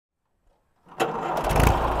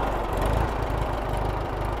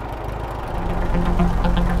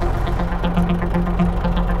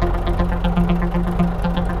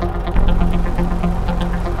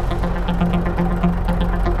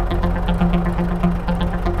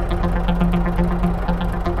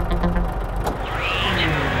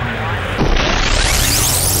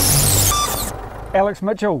Alex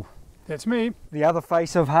Mitchell. That's me. The other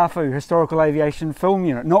face of HAFU, Historical Aviation Film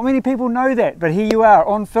Unit. Not many people know that, but here you are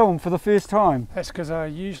on film for the first time. That's because I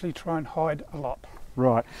usually try and hide a lot.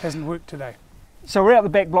 Right. Hasn't worked today. So we're out the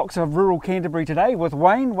back blocks of rural Canterbury today with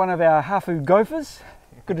Wayne, one of our HAFU gophers.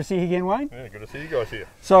 Good to see you again, Wayne. Yeah, good to see you guys here.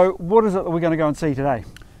 So what is it that we're going to go and see today?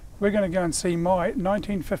 We're going to go and see my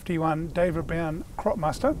 1951 David Brown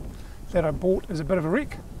Cropmaster that I bought as a bit of a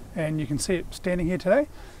wreck, and you can see it standing here today.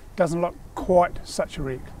 Doesn't look quite such a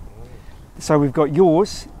wreck. So we've got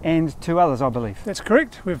yours and two others, I believe. That's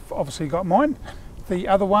correct. We've obviously got mine. The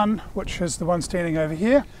other one, which is the one standing over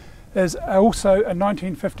here, is also a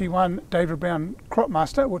 1951 David Brown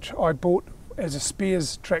Cropmaster, which I bought as a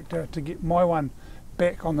spares tractor to get my one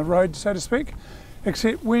back on the road, so to speak.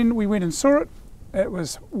 Except when we went and saw it, it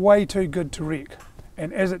was way too good to wreck.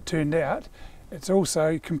 And as it turned out, it's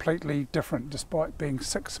also completely different, despite being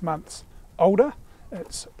 6 months older.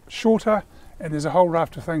 It's shorter, and there's a whole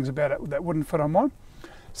raft of things about it that wouldn't fit on mine.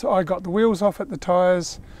 So I got the wheels off at the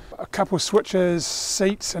tyres, a couple of switches,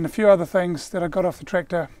 seats, and a few other things that I got off the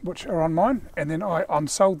tractor which are on mine, and then I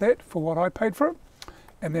unsold that for what I paid for it.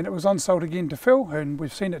 And then it was unsold again to Phil, and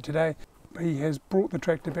we've seen it today. He has brought the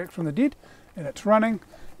tractor back from the dead, and it's running,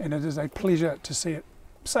 and it is a pleasure to see it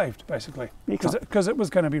saved, basically, because it was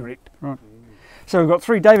going to be wrecked. Right. So we've got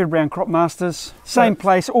three David Brown Cropmasters, same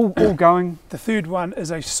place, all going. The third one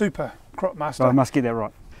is a super Cropmaster. Oh, I must get that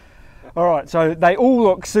right. All right, so they all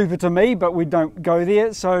look super to me, but we don't go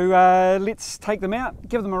there. So let's take them out,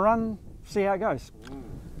 give them a run, see how it goes.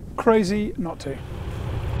 Crazy not to.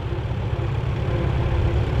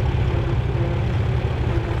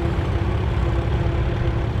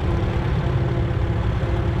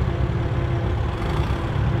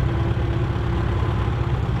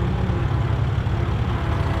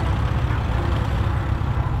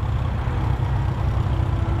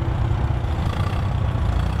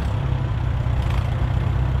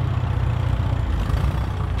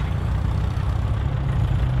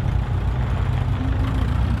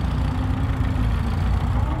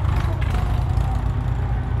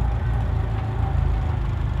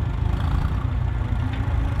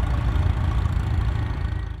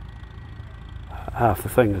 Half the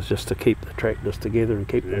thing is just to keep the tractors together and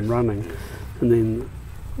keep them running, and then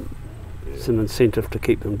it's an incentive to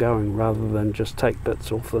keep them going rather than just take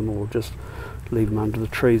bits off them or just leave them under the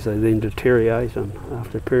trees. They then deteriorate, and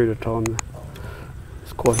after a period of time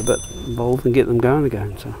there's quite a bit involved in get them going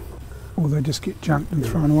again. So. Or they just get junked and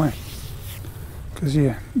thrown away, because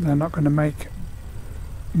they're not going to make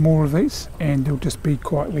more of these, and there'll just be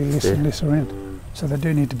quietly less and less around. So they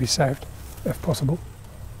do need to be saved if possible.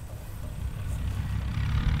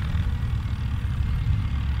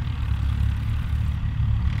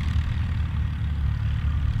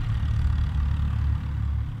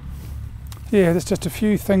 Yeah, there's just a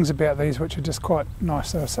few things about these which are just quite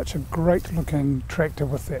nice. They're such a great looking tractor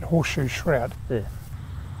with that horseshoe shroud. Yeah,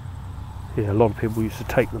 a lot of people used to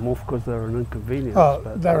take them off because they're an inconvenience. Oh,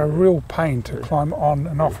 they're a real pain to climb on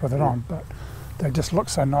and off with it on, but they just look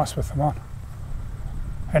so nice with them on.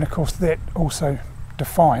 And of course that also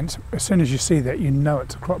defines, as soon as you see that, you know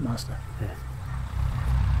it's a Cropmaster. Yeah.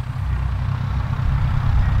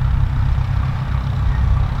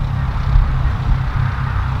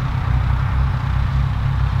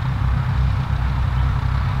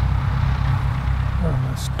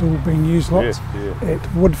 Still being used lots.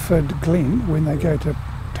 At Woodford Glen, when they go to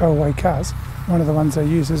tow away cars, one of the ones they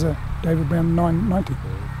use is a David Brown 990.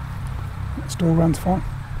 It still runs fine.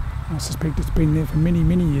 I suspect it's been there for many,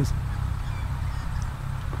 many years.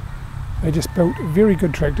 They just built very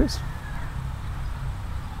good tractors,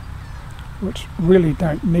 which really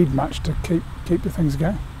don't need much to keep the things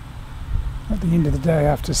going. At the end of the day,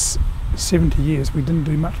 after 70 years, we didn't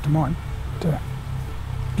do much to mine to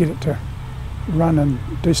get it to run and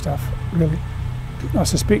do stuff, really. I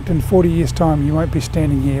suspect in 40 years time you won't be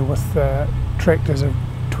standing here with tractors of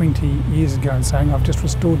 20 years ago and saying I've just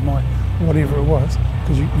restored my whatever it was,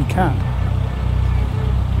 because you can't.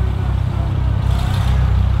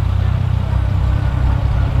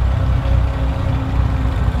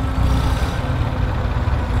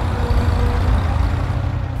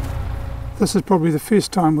 This is probably the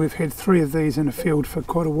first time we've had 3 of these in a field for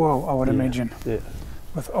quite a while, I would imagine. Yeah.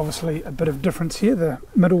 With obviously a bit of difference here, the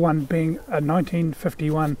middle one being a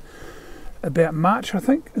 1951 about March, I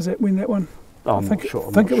think. Is that when that one? I'm not sure.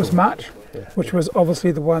 I think it was March, which was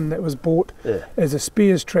obviously the one that was bought as a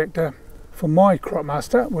spares tractor for my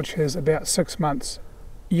Cropmaster, which is about 6 months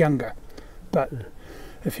younger. But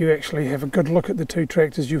if you actually have a good look at the two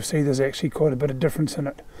tractors, you'll see there's actually quite a bit of difference in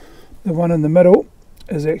it. The one in the middle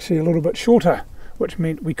is actually a little bit shorter, which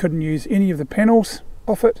meant we couldn't use any of the panels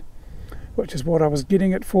off it, which is what I was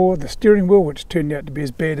getting it for. The steering wheel, which turned out to be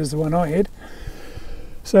as bad as the one I had.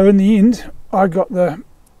 So in the end, I got the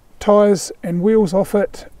tyres and wheels off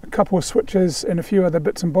it, a couple of switches and a few other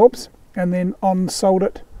bits and bobs, and then on-sold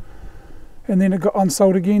it. And then it got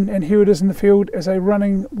on-sold again, and here it is in the field as a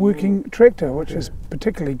running, working tractor, which is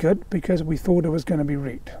particularly good because we thought it was going to be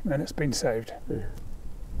wrecked, and it's been saved.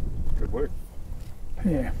 Good work.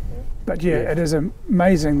 Yeah, but yeah, it is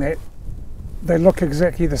amazing that they look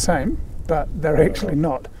exactly the same, but they're actually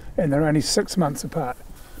not, and they're only 6 months apart.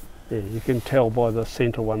 Yeah, you can tell by the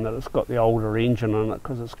centre one that it's got the older engine in it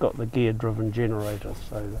because it's got the gear-driven generator.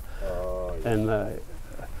 So, and the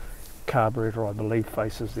carburetor, I believe,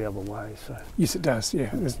 faces the other way. So Yes, it does. Yeah,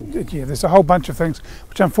 there's a whole bunch of things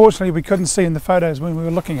which unfortunately we couldn't see in the photos when we were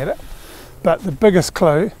looking at it. But the biggest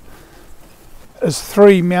clue is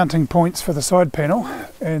 3 mounting points for the side panel,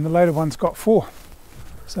 and the later one's got 4.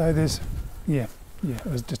 So there's, yeah, it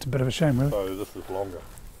was just a bit of a shame, really. So this is longer,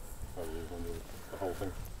 the whole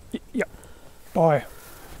thing. Yep. By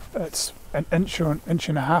it's an inch or an inch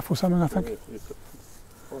and a half or something, I think. It's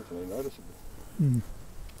fortunately noticeable. Mm.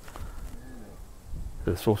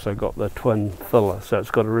 it's also got the twin filler, so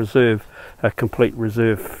it's got a complete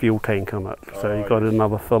reserve fuel tank on it. So you've got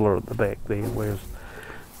another filler at the back there, whereas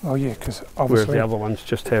Oh yeah, because obviously the other ones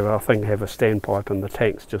just have, I think, have a standpipe in the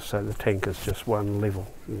tanks, just so the tank is just one level,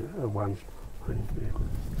 one thing.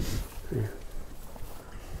 Yeah.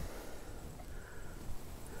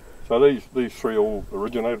 So these 3 all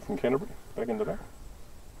originated from Canterbury back in the day?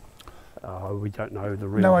 We don't know the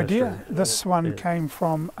real no history. idea. This one came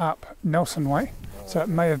from up Nelson Way, so it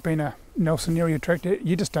may have been a Nelson area tractor.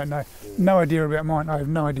 You just don't know. No idea about mine. I have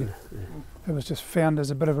no idea. It was just found as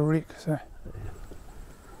a bit of a wreck. So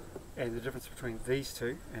And the difference between these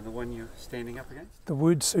two and the one you're standing up against? the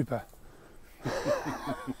word super.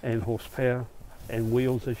 And horsepower and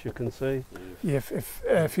wheels, as you can see. Yeah,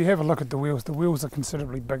 if you have a look at the wheels are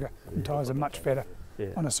considerably bigger and tyres are much fatter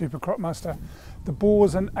on a Super Cropmaster. The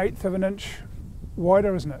bore's an 1/8 of an inch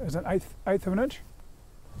wider, isn't it? Is it an eighth of an inch?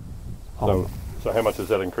 So how much does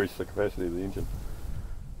that increase the capacity of the engine?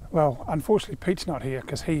 Well, unfortunately Pete's not here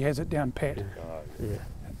because he has it down pat. Yeah.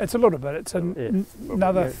 It's a little bit. It's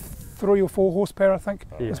another 3 or 4 horsepower, I think,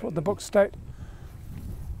 is what the books state.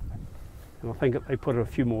 And I think they put a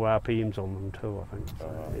few more RPMs on them too, I think.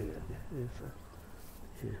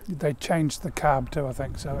 They changed the carb too, I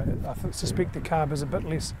think, so I suspect the carb is a bit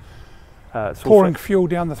less It's pouring also, fuel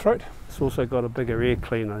down the throat. it's also got a bigger air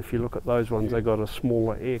cleaner. If you look at those ones, they've got a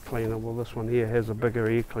smaller air cleaner. Well, this one here has a bigger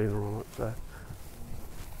air cleaner on it. So.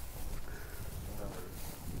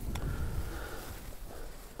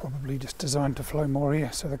 Probably just designed to flow more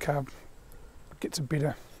air, so the carb gets a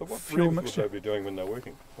better So what fuel revs mixture. would they be doing when they're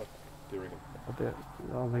working? What do you reckon?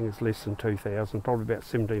 I think it's less than 2,000, probably about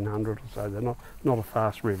 1,700 or so. They're not a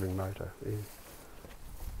fast revving motor.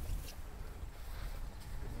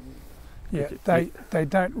 Yeah, they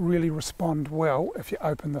don't really respond well if you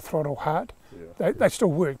open the throttle hard. Yeah. They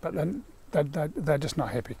still work, but they're just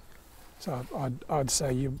not happy. So I'd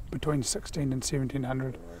say you're between 1,600 and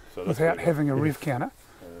 1,700 So without having a rev counter.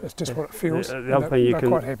 It's just what it feels. The other thing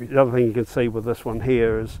quite happy. The other thing you can see with this one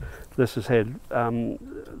here is this has had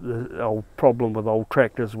the old problem with old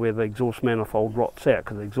tractors where the exhaust manifold rots out,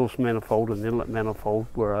 because the exhaust manifold and the inlet manifold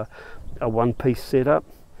were a one-piece setup.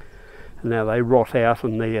 Now they rot out,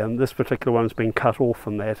 and this particular one's been cut off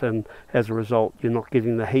from that, and as a result you're not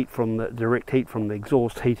getting the heat from the direct heat from the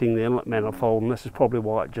exhaust heating the inlet manifold, and this is probably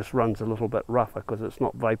why it just runs a little bit rougher, because it's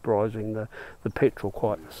not vaporising the petrol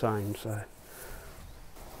quite the same. So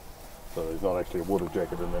there's not actually a water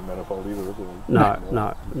jacket in that manifold either, is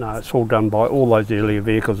No, there? it's all done by, all those earlier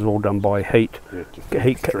vehicles are all done by heat.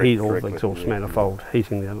 Heat all the directly, exhaust manifold,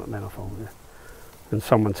 heating the inlet manifold. Yeah. And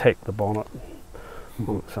someone's hacked the bonnet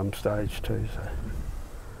at some stage too. So,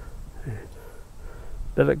 yeah.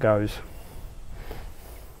 But it goes.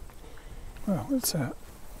 Well, it's a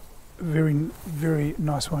very, very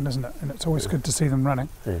nice one, isn't it? And it's always good to see them running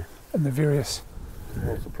in the various.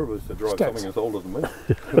 Well, it's a privilege to drive Stats. something as older than me.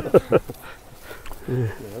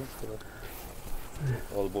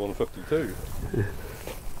 I was born in 52.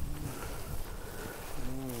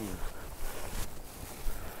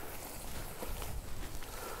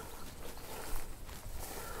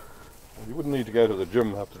 You wouldn't need to go to the gym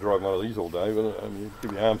and have to drive one of these all day, but you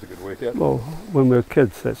give your arms a good workout. Well, when we were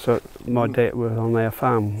kids, that's what my dad was on our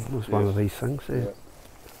farm, was one of these things.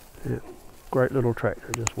 Yeah. Great little tractor,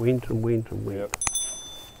 just went and went and went. Yep.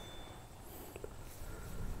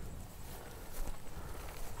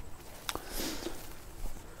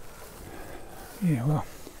 Yeah, well,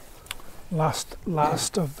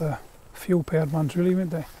 last of the fuel-powered ones, really,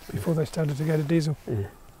 weren't they? Before they started to go to diesel. Yeah.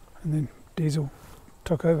 And then diesel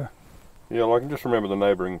took over. Yeah, well, I can just remember the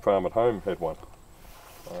neighbouring farm at home had one.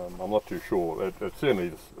 I'm not too sure. It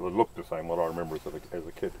certainly looked the same, what I remember as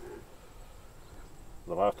a kid.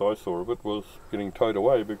 The last I saw of it was getting towed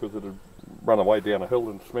away because it had run away down a hill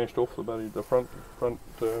and smashed off the front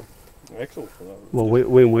axle. Well,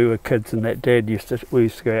 when we were kids, and that Dad we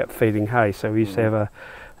used to go out feeding hay, so we used to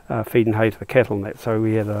have feeding hay to the cattle and that. So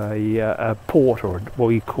we had a port, or what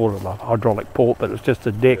you call it, a hydraulic port, but it was just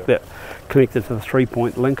a deck that connected to the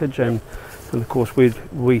 3-point linkage, and of course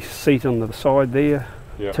we seat on the side there.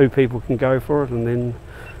 Yeah. 2 people can go for it, and then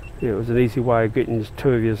it was an easy way of getting just 2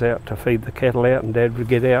 of you out to feed the cattle out, and Dad would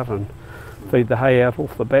get out and feed the hay out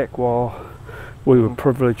off the back while we were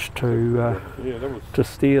privileged to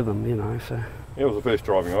steer them, you know. So yeah, it was the first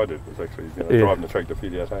driving I did, was actually driving the tractor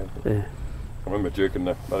feed out hay. Yeah. I remember jerking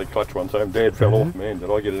the bloody clutch one time. Dad fell off, man,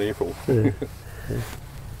 did I get an earful. Yeah.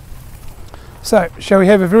 So, shall we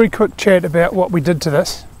have a very quick chat about what we did to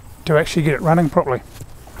this to actually get it running properly?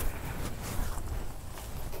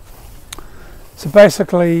 So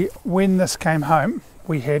basically, when this came home,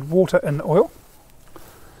 we had water in the oil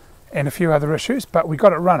and a few other issues, but we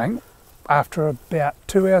got it running after about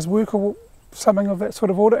 2 hours work or something of that sort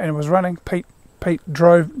of order, and it was running. Pete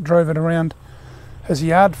drove it around his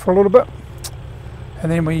yard for a little bit,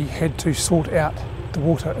 and then we had to sort out the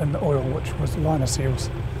water in the oil, which was liner seals,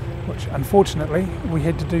 which unfortunately we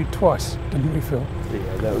had to do twice, didn't we, Phil?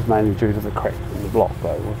 Yeah, that was mainly due to the crack in the block,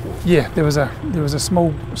 though, wasn't it? Yeah, there was a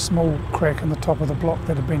small crack in the top of the block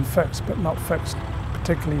that had been fixed, but not fixed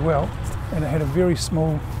particularly well, and it had a very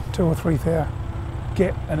small 2 or 3 thou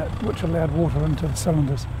gap in it, which allowed water into the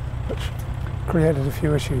cylinders, which created a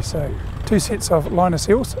few issues. So 2 sets of liner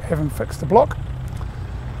seals, having fixed the block,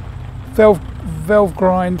 valve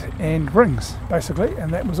grind and rings, basically,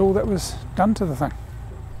 and that was all that was done to the thing.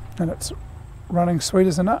 And it's running sweet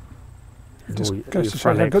as a nut. It just goes to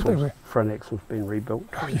show how good they were. Front axle's been rebuilt.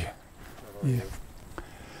 Oh yeah, yeah.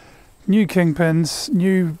 New kingpins,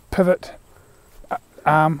 new pivot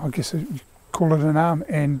arm, I guess you call it an arm,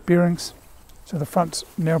 and bearings. So the front's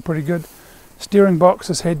now pretty good. Steering box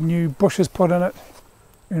has had new bushes put in it,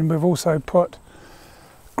 and we've also put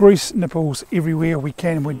grease nipples everywhere we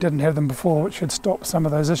can. We didn't have them before, which should stop some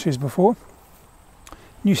of those issues before.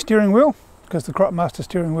 New steering wheel, because the Cropmaster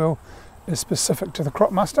steering wheel is specific to the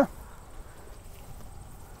Cropmaster.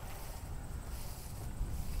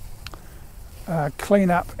 Clean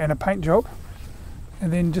up and a paint job,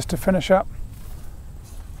 and then just to finish up,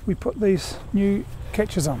 we put these new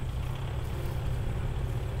catches on.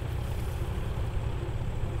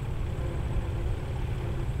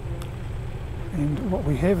 And what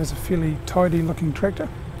we have is a fairly tidy looking tractor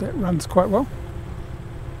that runs quite well.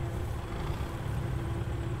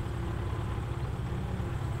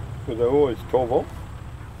 Were they always 12 volt?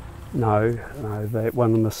 No, that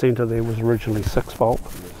one in the centre there was originally 6 volt,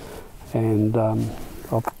 and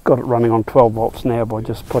I've got it running on 12 volts now by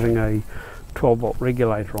just putting a 12 volt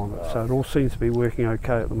regulator on it, so it all seems to be working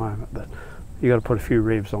okay at the moment, but you got to put a few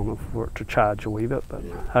revs on it for it to charge a wee bit, but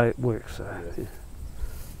hey, it works. Yeah.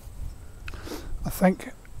 I think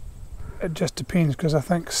it just depends, because I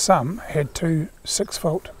think some had 2 6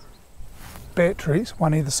 volt batteries,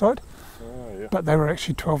 one either side, but they were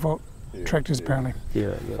actually 12 volt tractors apparently.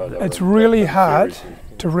 Yeah. It's really hard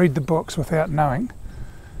to read the books without knowing,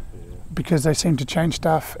 because they seem to change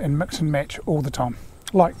stuff and mix and match all the time.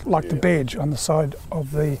 Like the badge on the side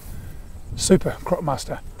of the Super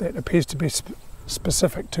Cropmaster that appears to be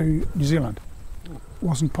specific to New Zealand.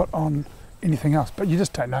 Wasn't put on anything else, but you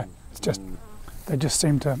just don't know. It's just they just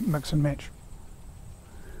seem to mix and match.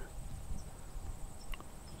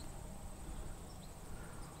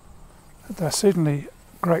 They're certainly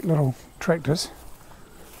great little tractors.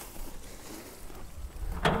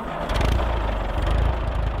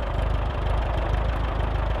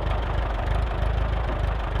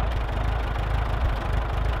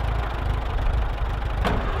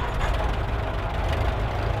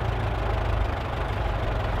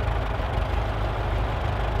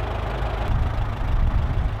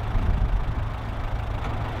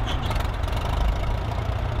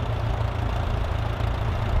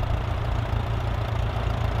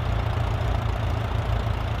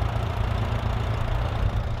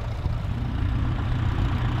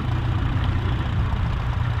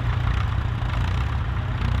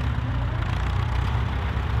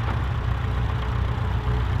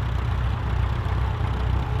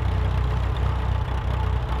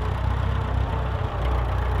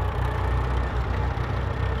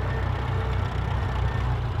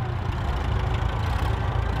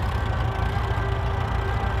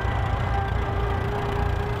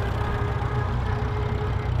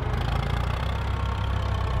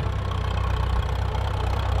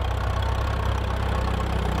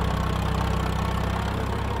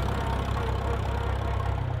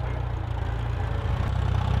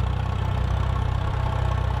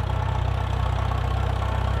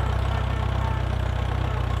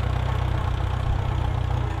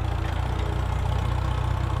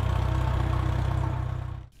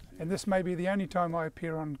 this may be the only time I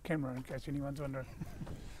appear on camera, in case anyone's wondering.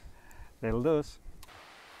 That'll do us.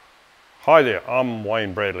 Hi there, I'm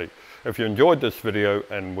Wayne Bradley. If you enjoyed this video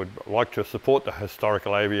and would like to support the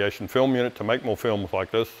Historical Aviation Film Unit to make more films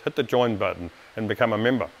like this, hit the join button and become a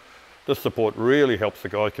member. This support really helps the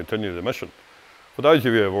guys continue the mission. For those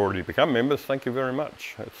of you who have already become members, thank you very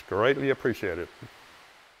much. It's greatly appreciated.